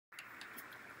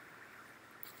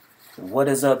What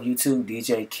is up, YouTube?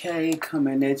 DJ K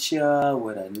coming at ya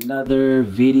with another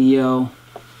video.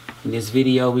 In this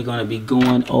video, we're gonna be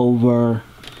going over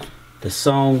the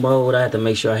song mode. I have to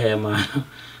make sure I have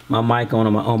my mic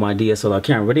on my DSLR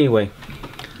camera. But anyway,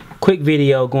 quick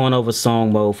video going over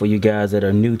song mode for you guys that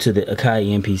are new to the Akai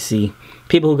MPC.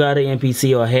 People who got an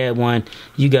MPC or had one,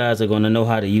 you guys are gonna know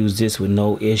how to use this with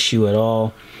no issue at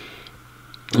all.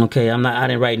 Okay, I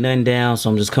didn't write nothing down, so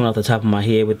I'm just coming off the top of my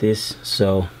head with this.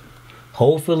 So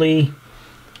hopefully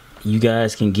you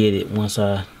guys can get it once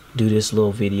I do this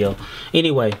little video.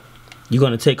 Anyway, you're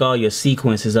going to take all your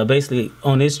sequences. I basically,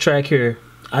 on this track here,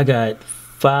 I got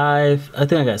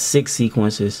 6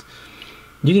 sequences.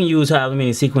 You can use however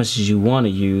many sequences you want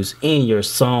to use in your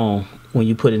song when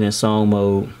you put it in song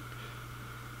mode.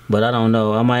 But I don't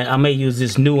know. I may use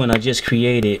this new one I just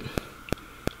created.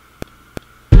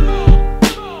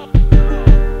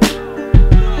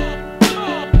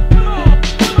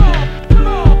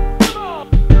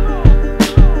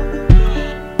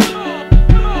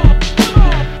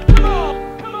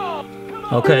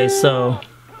 Okay, so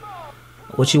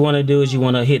what you want to do is you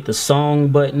want to hit the song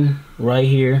button right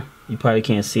here. You probably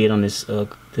can't see it on this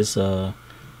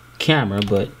camera,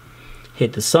 but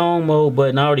hit the song mode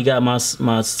button. I already got my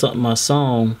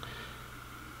song,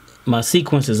 my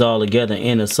sequences all together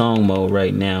in the song mode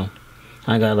right now.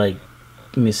 I got, like,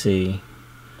 let me see,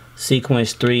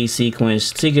 sequence 3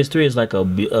 is like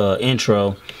a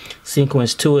intro.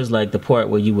 Sequence 2 is like the part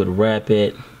where you would rap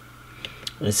it.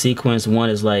 And sequence 1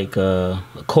 is like a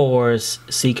chorus.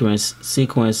 Sequence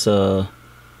 4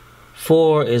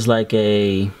 is like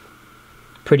pretty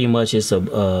much it's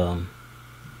another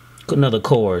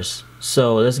chorus.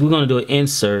 So we're gonna do an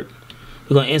insert.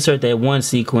 We're gonna insert that one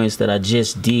sequence that I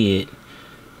just did,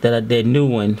 that new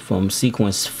one from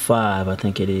sequence 5, I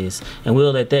think it is, and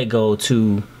we'll let that go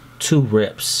to 2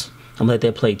 reps. I'm gonna let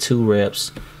that play 2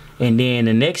 reps, and then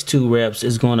the next 2 reps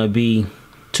is gonna be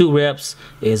 2 reps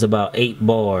is about 8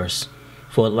 bars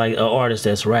for like an artist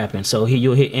that's rapping. So here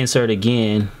you'll hit insert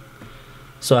again,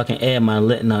 so I can add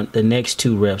the next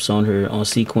 2 reps on here on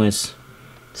sequence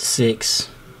 6,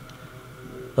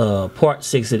 part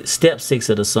 6, step 6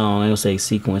 of the song. I don't say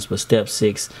sequence, but step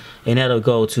 6, and that'll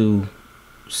go to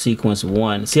sequence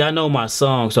 1. See, I know my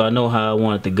song, so I know how I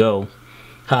want it to go,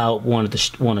 how I want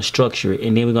to structure it,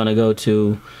 and then we're gonna go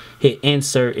to hit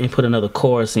insert and put another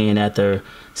chorus in after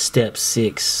step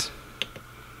 6.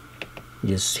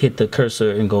 Just hit the cursor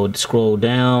and go scroll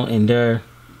down, and there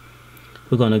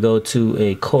we're gonna go to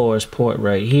a chorus part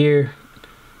right here,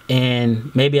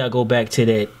 and maybe I'll go back to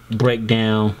that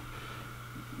breakdown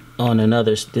on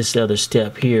this other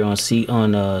step here on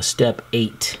step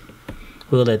 8.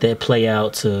 We'll let that play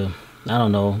out to, I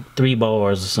don't know, 3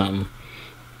 bars or something.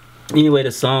 Anyway,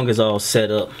 the song is all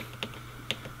set up,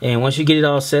 and once you get it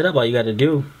all set up, all you got to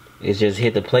do is just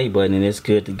hit the play button and it's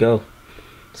good to go.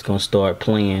 It's gonna start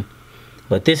playing.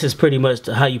 But this is pretty much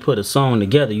how you put a song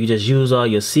together. You just use all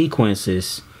your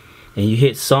sequences and you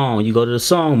hit song, you go to the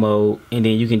song mode, and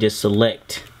then you can just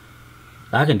select.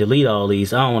 I can delete all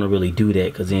these. I don't want to really do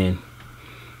that because then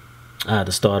I have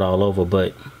to start all over,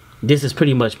 but this is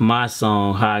pretty much my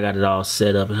song, how I got it all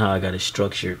set up and how I got it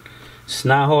structured. It's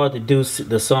not hard to do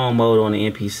the song mode on the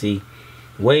MPC.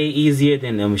 Way easier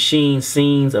than the machine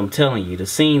scenes. I'm telling you, the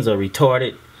scenes are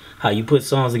retarded. How you put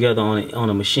songs together on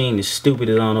a machine is stupid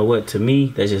as I don't know what. To me,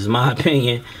 that's just my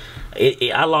opinion.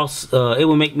 It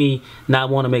would make me not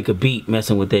want to make a beat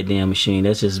messing with that damn machine.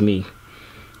 That's just me.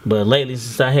 But lately,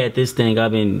 since I had this thing,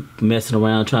 I've been messing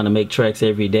around trying to make tracks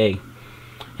every day.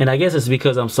 And I guess it's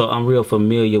because I'm real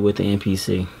familiar with the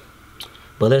MPC.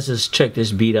 But let's just check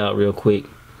this beat out real quick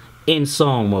in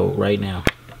song mode right now.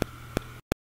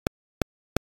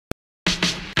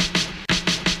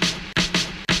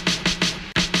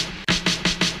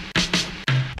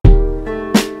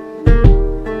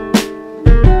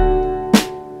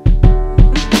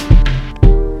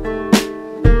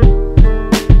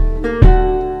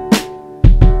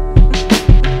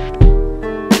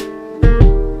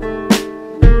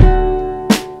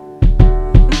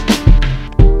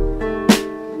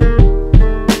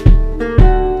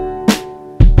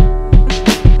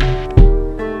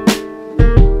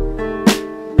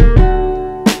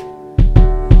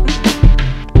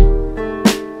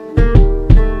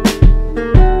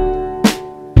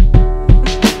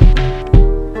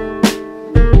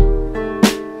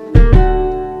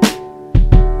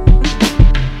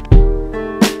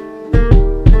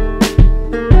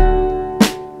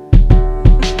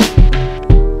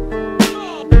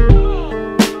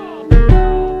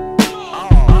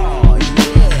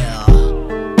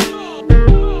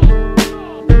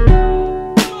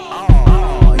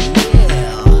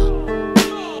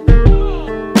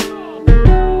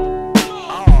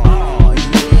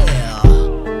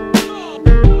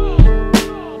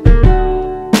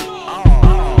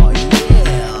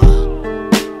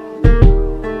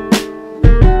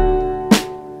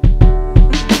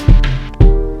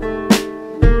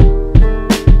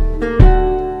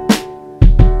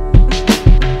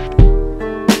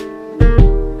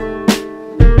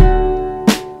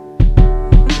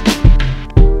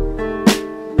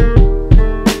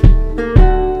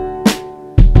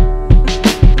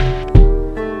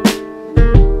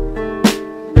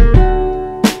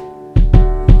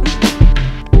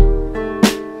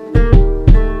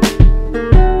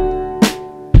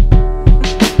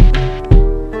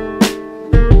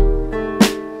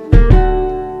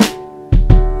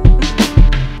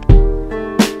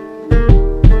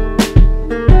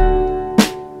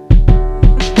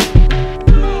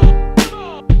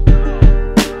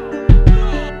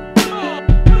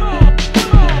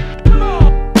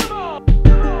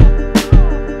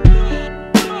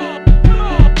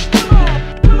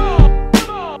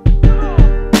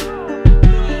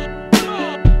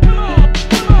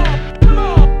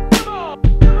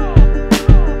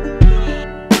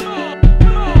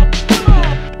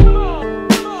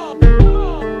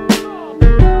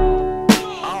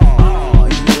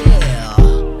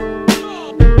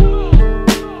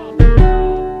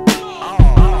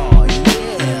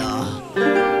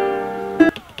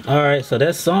 Alright, so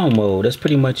that's song mode. That's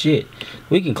pretty much it.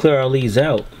 We can clear all these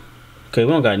out. Okay,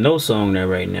 we don't got no song there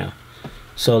right now.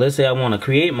 So let's say I want to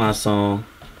create my song.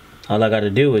 All I got to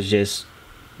do is just,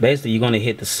 basically you're going to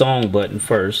hit the song button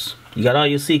first. You got all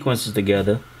your sequences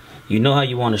together. You know how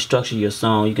you want to structure your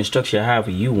song. You can structure it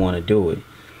however you want to do it.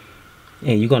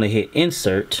 And you're going to hit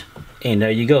insert. And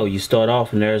there you go. You start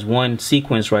off and there's one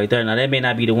sequence right there. Now that may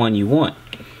not be the one you want.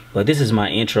 But this is my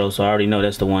intro, so I already know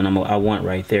that's the one I want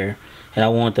right there. And I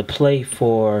want to play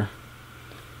for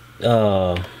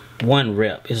 1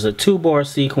 rep. It's a 2-bar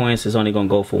sequence. It's only going to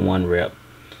go for 1 rep.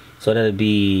 So that'll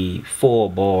be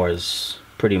 4 bars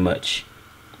pretty much.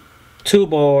 2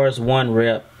 bars, 1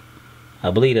 rep.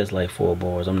 I believe that's like 4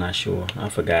 bars. I'm not sure. I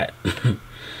forgot.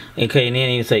 Okay, and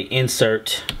then you say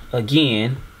insert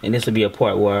again. And this will be a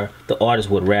part where the artist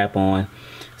would rap on.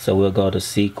 So we'll go to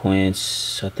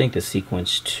sequence, I think the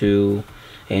sequence 2.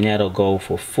 And that'll go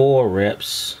for 4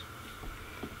 reps.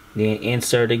 Then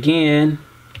insert again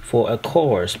for a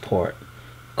chorus part.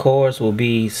 Chorus will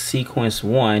be sequence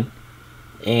 1.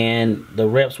 And the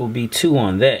reps will be 2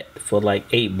 on that for like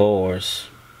 8 bars.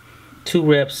 2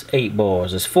 reps, 8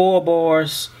 bars. It's 4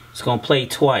 bars. It's gonna play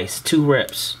twice, 2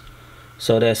 reps.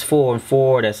 So that's 4 and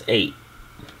 4, that's 8.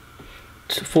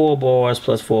 4 bars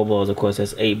plus 4 bars, of course,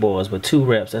 that's 8 bars. But 2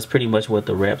 reps, that's pretty much what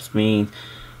the reps mean.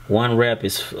 1 rep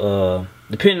is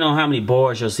depending on how many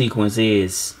bars your sequence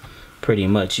is, pretty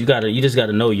much. You just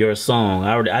gotta know your song.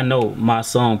 I know my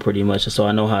song pretty much, so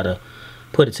I know how to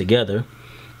put it together.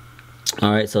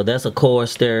 Alright, so that's a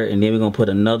chorus there, and then we're gonna put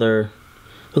another.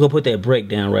 We're gonna put that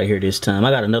breakdown right here this time.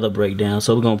 I got another breakdown,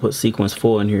 so we're gonna put sequence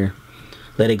 4 in here.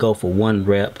 Let it go for 1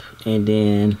 rep, and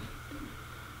then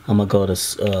I'm gonna go to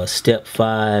step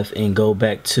 5 and go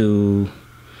back to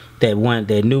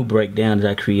that new breakdown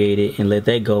that I created, and let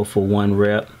that go for 1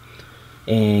 rep,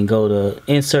 and go to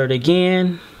insert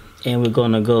again, and we're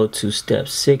gonna go to step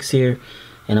 6 here,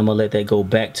 and I'm gonna let that go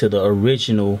back to the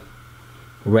original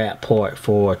rap part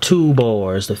for 2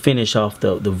 bars to finish off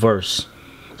the verse.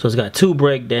 So it's got 2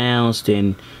 breakdowns,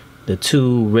 then the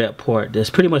 2 rep part.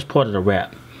 That's pretty much part of the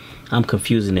rap. I'm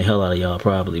confusing the hell out of y'all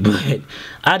probably, but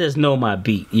I just know my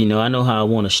beat. You know, I know how I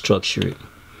want to structure it.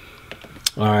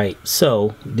 Alright,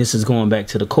 so this is going back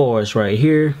to the chorus right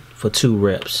here for 2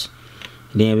 reps.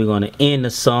 Then we're going to end the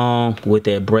song with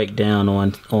that breakdown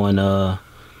on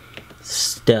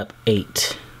step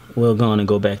 8. We're going to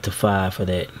go back to 5 for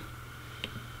that.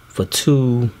 For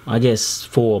 2, I guess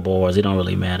 4 bars, it don't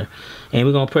really matter. And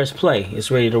we're gonna press play. It's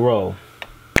ready to roll.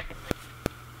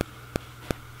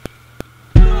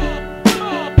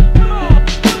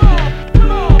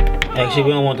 Actually,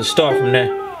 we don't want to start from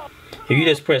there. If you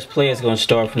just press play, it's gonna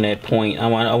start from that point. I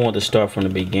want to start from the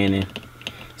beginning.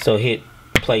 So hit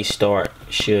play start.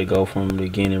 Should go from the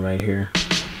beginning right here.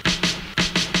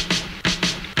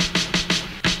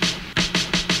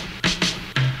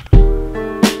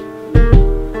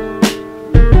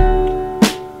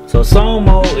 So song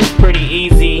mode is pretty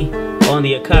easy on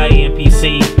the Akai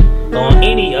MPC, on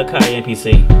any Akai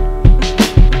MPC.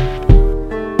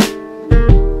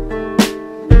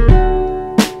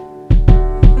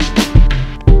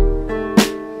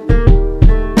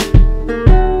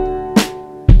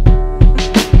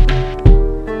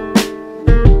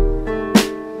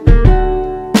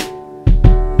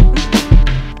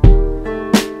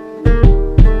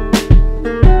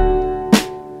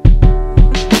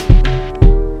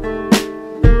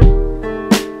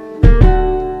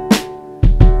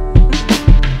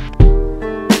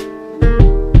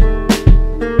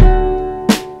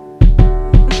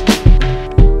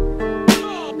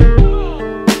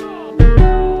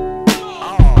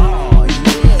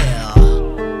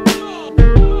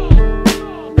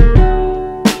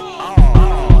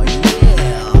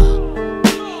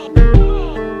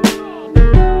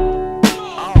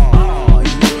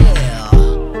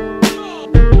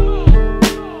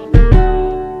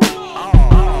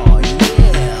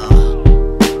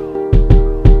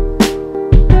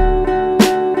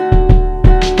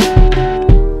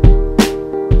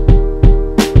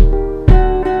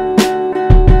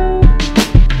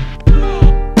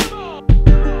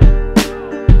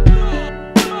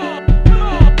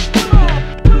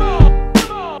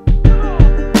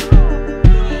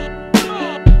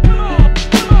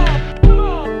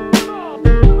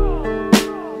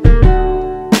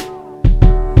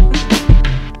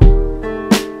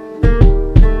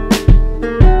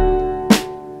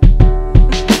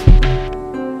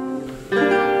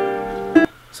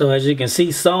 So as you can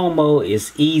see, song mode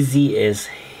is easy as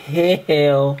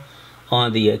hell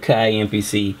on the Akai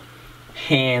MPC,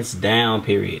 hands down,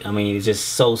 period. I mean, it's just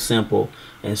so simple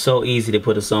and so easy to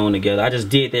put a song together. I just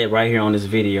did that right here on this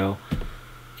video,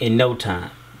 in no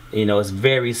time. You know, it's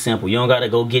very simple. You don't got to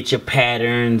go get your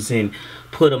patterns and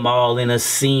put them all in a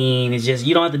scene. It's just,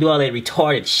 you don't have to do all that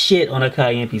retarded shit on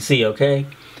Akai MPC, okay?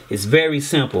 It's very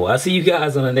simple. I'll see you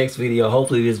guys on the next video.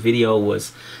 Hopefully this video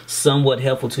was somewhat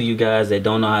helpful to you guys that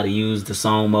don't know how to use the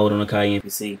song mode on Akai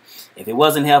MPC. If it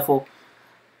wasn't helpful,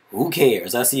 who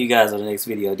cares? I'll see you guys on the next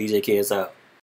video. DJ Kids out.